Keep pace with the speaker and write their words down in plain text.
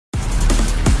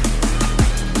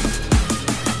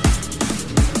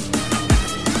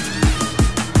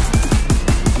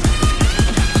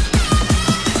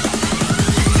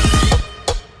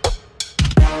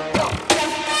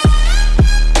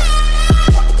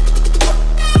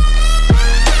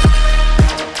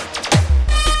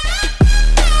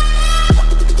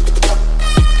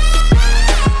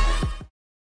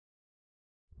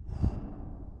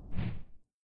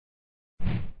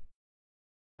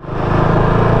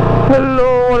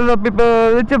Hello, what is up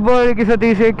people, it's your boy Ricky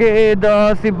Satish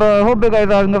I. Hope you guys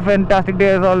are having a fantastic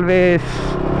day as always.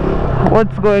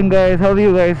 What's going guys, how are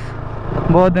you guys?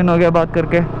 बहुत दिन हो गया बात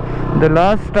करके. The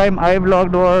last time I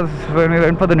vlogged was when we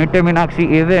went for the Nitya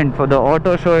Meenakshi event, for the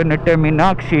auto show in Nitya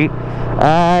Meenakshi,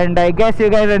 and I guess you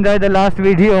guys enjoyed the last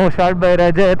video shot by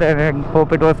Rajat, and I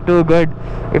hope it was too good.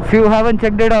 If you haven't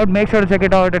checked it out, make sure to check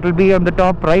it out. It will be on the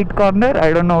top right corner.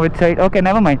 I don't know which side. Okay,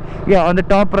 never mind. Yeah, on the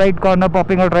top right corner,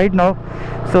 popping out right now.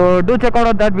 So do check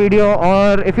out that video,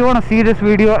 or if you want to see this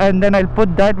video, and then I'll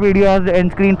put that video as the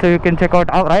end screen so you can check out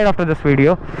right after this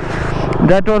video.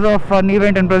 That was a fun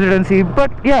event in Presidency,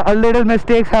 but yeah, a little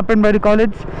mistakes happened by the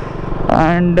college.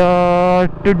 And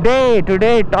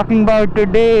today, talking about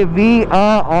today, we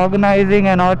are organizing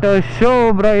an auto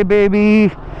show, bro,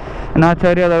 baby. And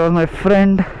Acharya, that was my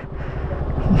friend.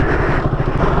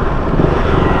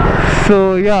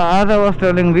 So yeah, as I was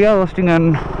telling, we are hosting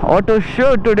an auto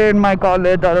show today in my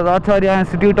college, that is Acharya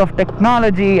Institute of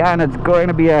Technology, and it's going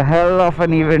to be a hell of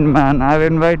an event, man. I've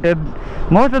invited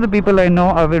most of the people I know.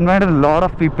 I've invited a lot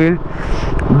of people.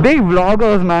 Big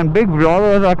vloggers, man. Big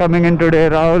vloggers are coming in today.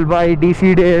 Rahul by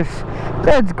DC Days.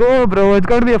 Let's go, bro. It's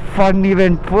going to be a fun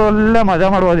event. Full maja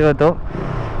madbodu ivattu.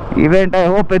 Event, I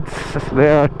hope it's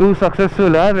too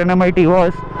successful as NMIT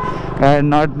was,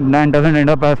 and doesn't end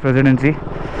up as Presidency.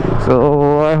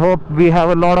 So I hope we have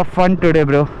a lot of fun today,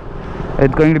 bro.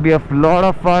 It's going to be a lot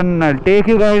of fun. I'll take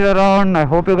you guys around. I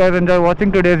hope you guys enjoy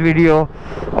watching today's video.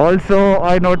 Also,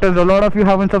 I noticed a lot of you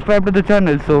haven't subscribed to the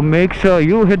channel, so make sure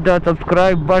you hit that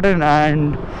subscribe button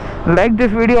and like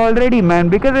this video already, man,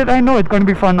 because I know it's going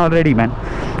to be fun already, man.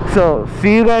 So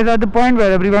see you guys at the point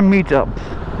where everyone meets up.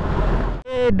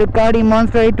 Hey, Ducati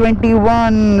Monster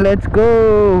 821, let's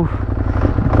go.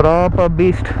 Proper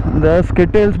beast. The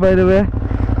Skittles, by the way.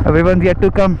 Everyone's yet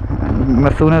to come.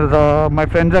 As soon as my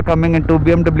friends are coming in 2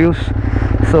 BMWs,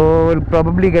 so we'll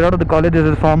probably get out of the college as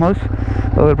a farmhouse.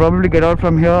 So we'll probably get out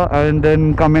from here and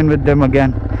then come in with them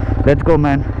again. Let's go,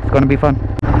 man. It's gonna be fun.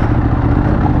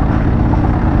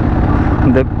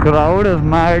 The crowd is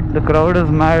mad. The crowd is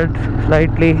mad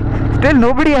slightly. Still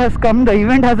nobody has come. The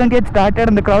event hasn't yet started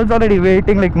and the crowd's already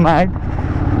waiting like mad.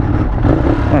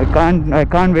 I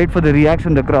can't wait for the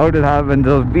reaction the crowd will have when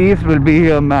those beasts will be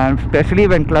here, man. Especially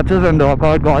when Clutches and the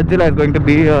Godzilla is going to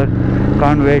be here.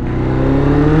 Can't wait.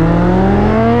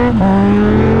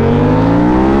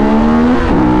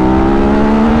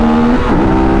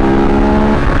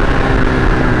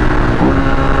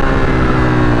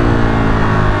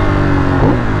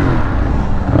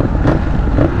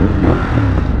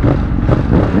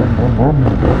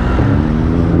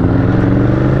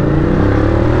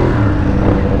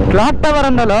 Clock tower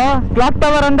andalo, clock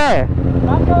tower ande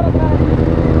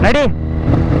nadi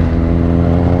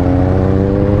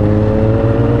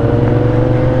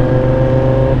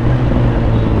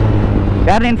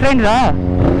yaar in friends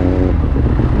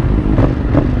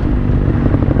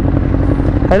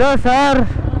hello sir,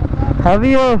 how are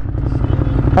you?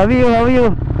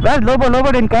 Where's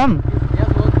Lobo didn't come?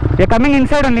 You're coming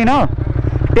inside only, no?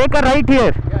 Take a right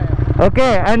here.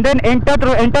 Okay, and then enter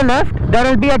left. There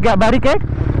will be a barricade.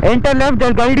 Enter left,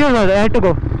 they'll guide you. I have to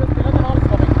go.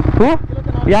 Who?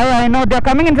 Yeah, I know. They're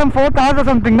coming in some 4 cars or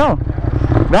something, no?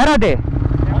 Where are they?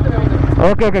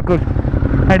 Okay, cool.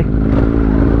 Ready.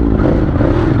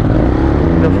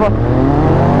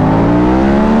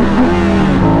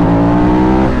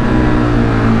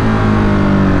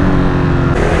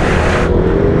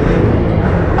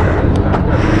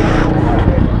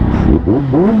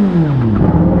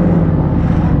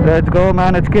 Let's go,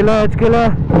 man. It's killer.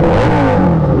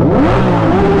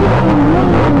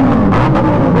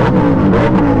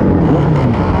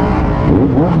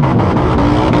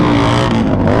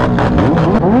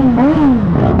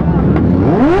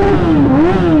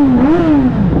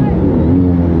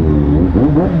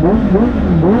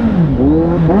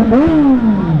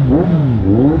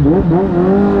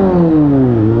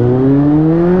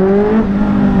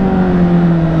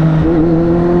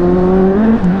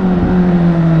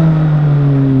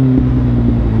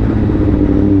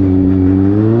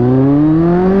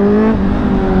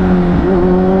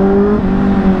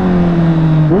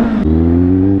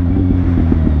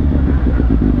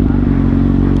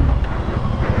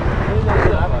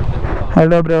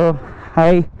 Hello bro,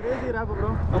 hi.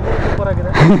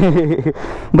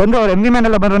 ಬಂದು ಅವ್ರು M V man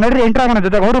ಎಲ್ಲ ಬಂದ್ರು ನಡ್ರಿ, entry ಆಗೋಣ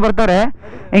ಜೊತೆಗೆ. ಅವರು ಬರ್ತಾರೆ,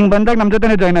 ಹಿಂಗೆ ಬಂದಾಗ ನಮ್ಮ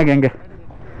ಜೊತೆನೇ ಜಾಯ್ನ್ ಆಗಿ ಹಂಗೆ.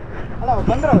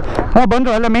 ಹಾಂ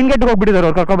ಬಂದರು, ಅಲ್ಲ ಮೇನ್ ಗೇಟ್ಗೆ ಹೋಗ್ಬಿಟ್ಟಿದ್ದಾರೆ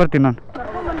ಅವ್ರು, ಕರ್ಕೊಬರ್ತೀನಿ ನಾನು.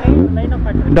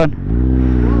 ಡನ್.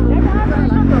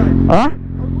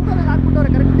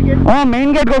 ಹಾಂ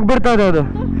ಮೇನ್ ಗೇಟ್ಗೆ ಹೋಗ್ಬಿಡ್ತಾ ಇದೆ ಅದು,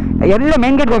 ಎಲ್ಲ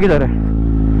ಮೇನ್ ಗೇಟ್ಗೆ ಹೋಗಿದ್ದಾರೆ.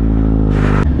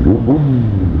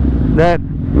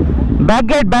 Back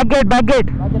gate, back gate, back gate.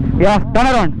 Yeah, turn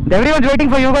around. Everyone's waiting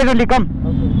for you guys only. Come.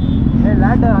 Hey,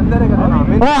 lad, अंदर है क्या ना?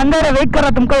 Oh, अंदर है. Wait कर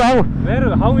रहा तुमको. आओ. Where?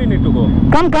 How we need to go?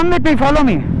 Come with me. Follow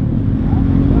me.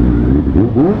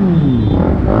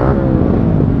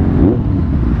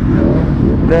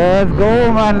 Let's go,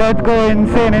 man. Let's go.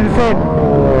 Insane, insane.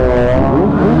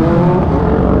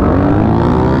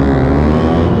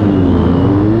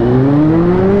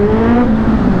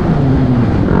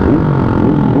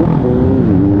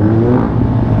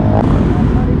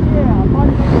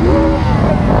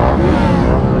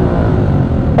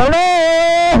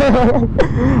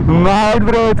 Mad,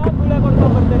 bro.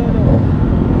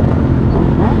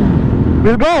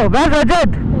 We'll go. Where's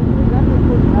Rajat?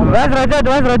 Where's Rajat?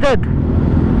 Where's Rajat?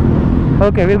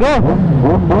 Okay, we'll go.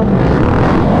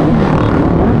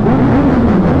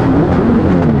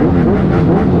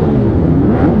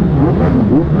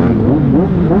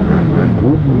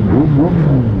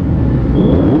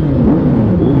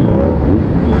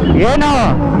 Yeah, now.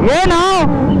 Yeah, now.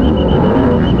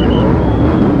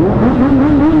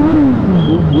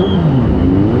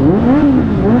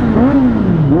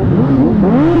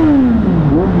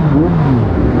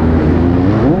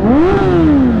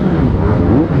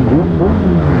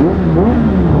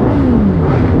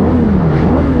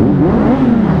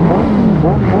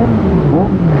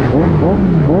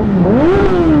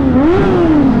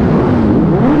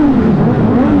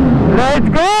 Let's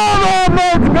go, man,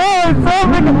 let's go. It's so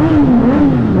big.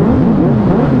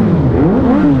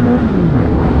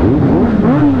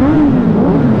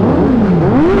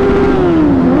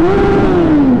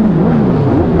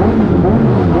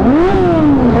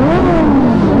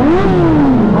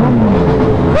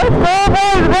 Let's go,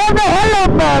 boys. Go the hell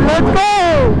up, man. Let's go.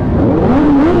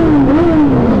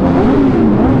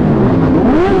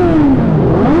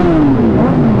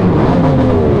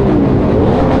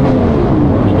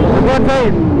 Go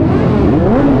inside.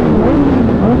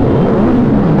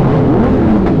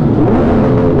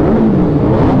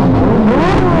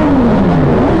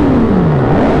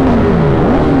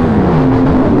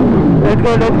 Let's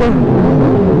go, let's go.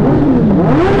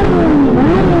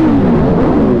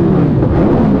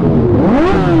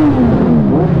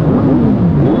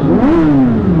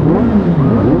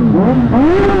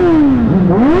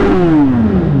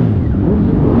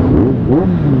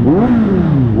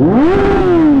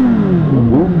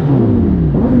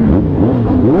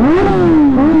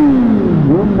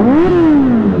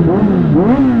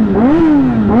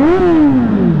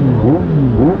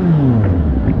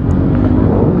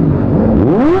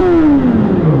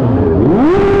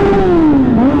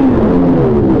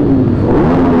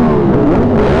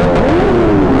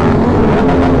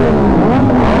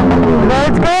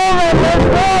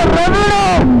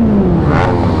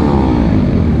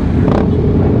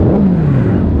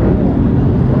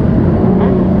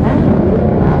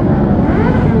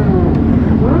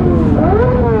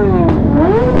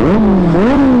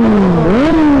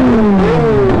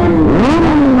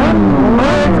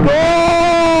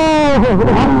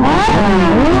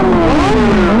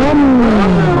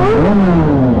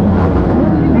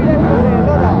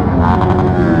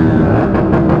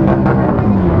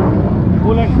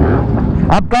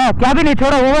 अब क्या भी नहीं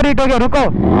छोड़ो, over heat हो गया, रुको।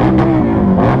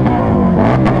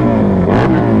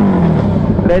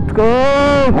 Let's go.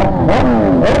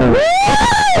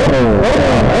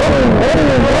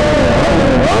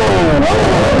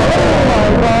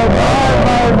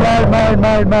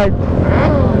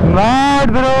 Mad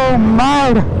bro,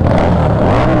 mad.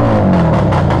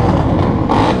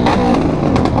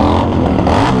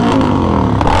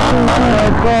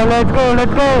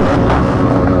 Let's go.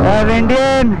 As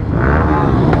Indian.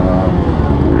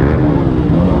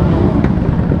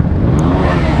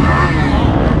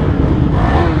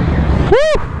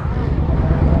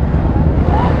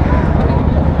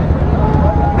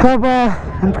 Habba,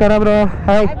 Acharya bro.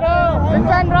 Hi.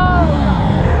 Insane, bro.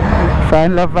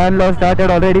 Fan love started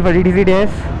already for DTC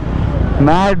days.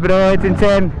 Mad bro, it's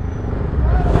insane.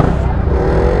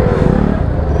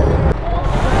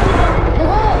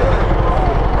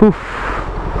 Oof.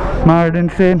 Mad,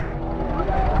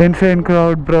 insane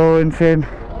crowd bro, insane.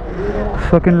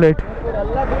 Fucking late.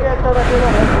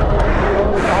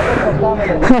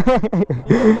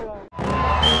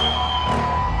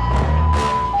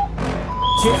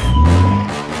 Yeah.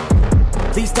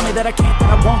 Please tell me that I can't, that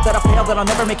I won't, that I fail, that I'll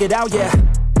never make it out, yeah.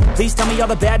 Please tell me all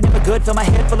the bad, never good. Fill my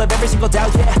head full of every single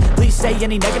doubt, yeah. Please say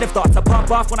any negative thoughts. I pop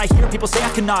off when I hear people say I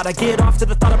cannot. I get off to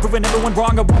the thought of proving everyone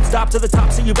wrong. I won't stop to the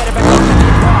top, so you better back off and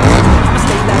get wrong. I'ma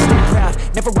stay loud, stay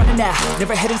proud, never running out,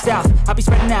 never heading south. I'll be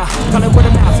spreading out, call it word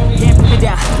of mouth. Can't put me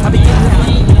down, I'll be getting loud,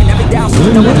 looking every down, so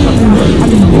you know what I'm about. I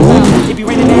just don't get loud, it be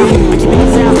raining now, I keep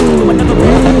making sound. Do another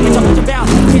round, it's all much about.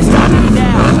 Can't stop me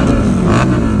now.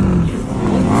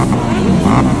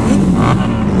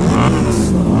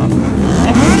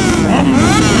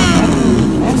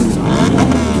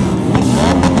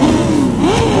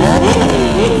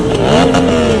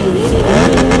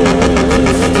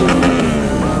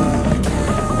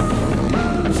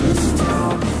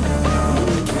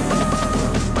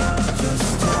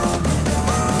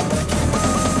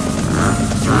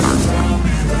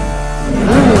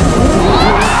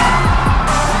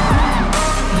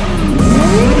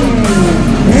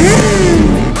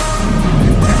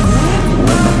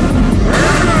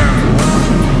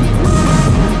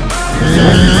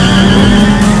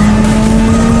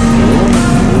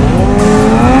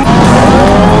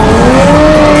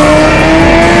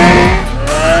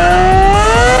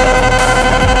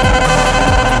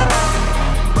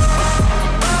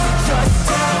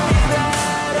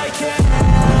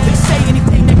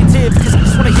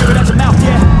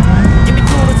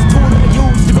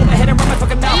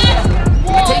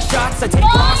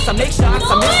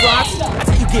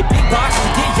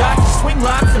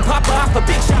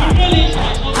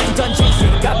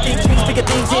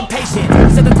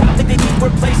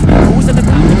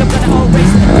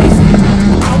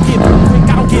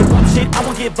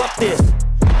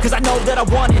 Cause I know that I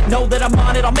want it, know that I'm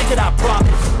on it, I'll make it, I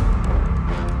promise.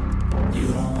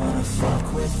 You don't wanna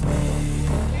fuck with me.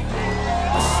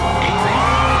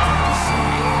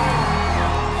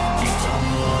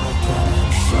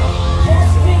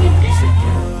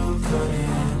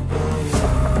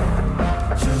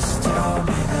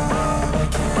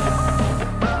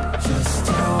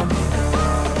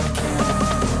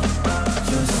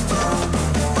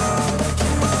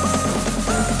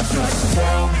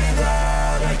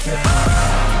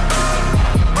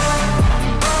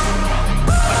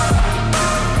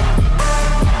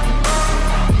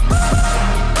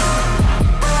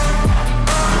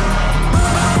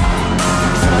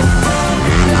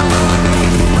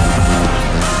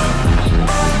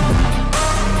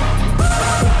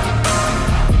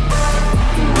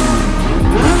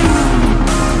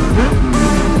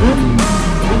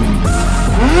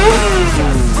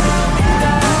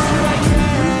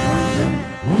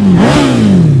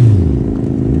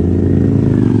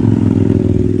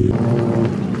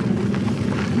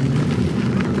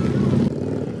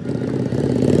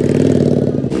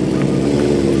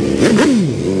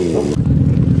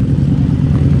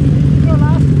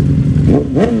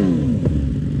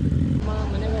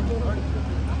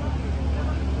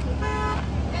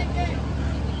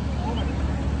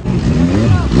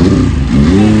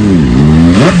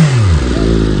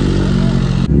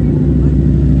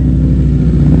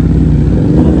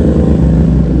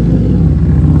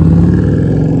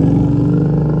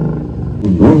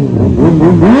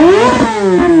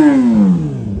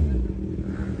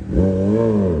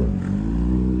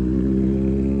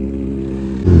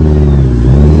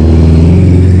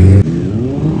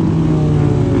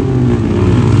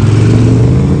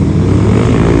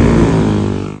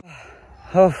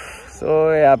 Oh,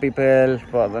 so yeah people,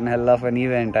 it was one hell of an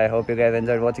event. I hope you guys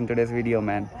enjoyed watching today's video,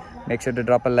 man. Make sure to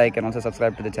drop a like and also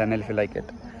subscribe to the channel if you like it.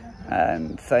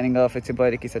 And signing off, it's your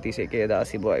boy Ricky Satish I, the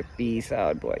Aussie boy. Peace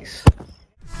out, boys.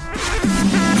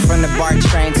 From the BART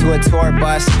train to a tour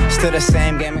bus, still the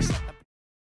same game.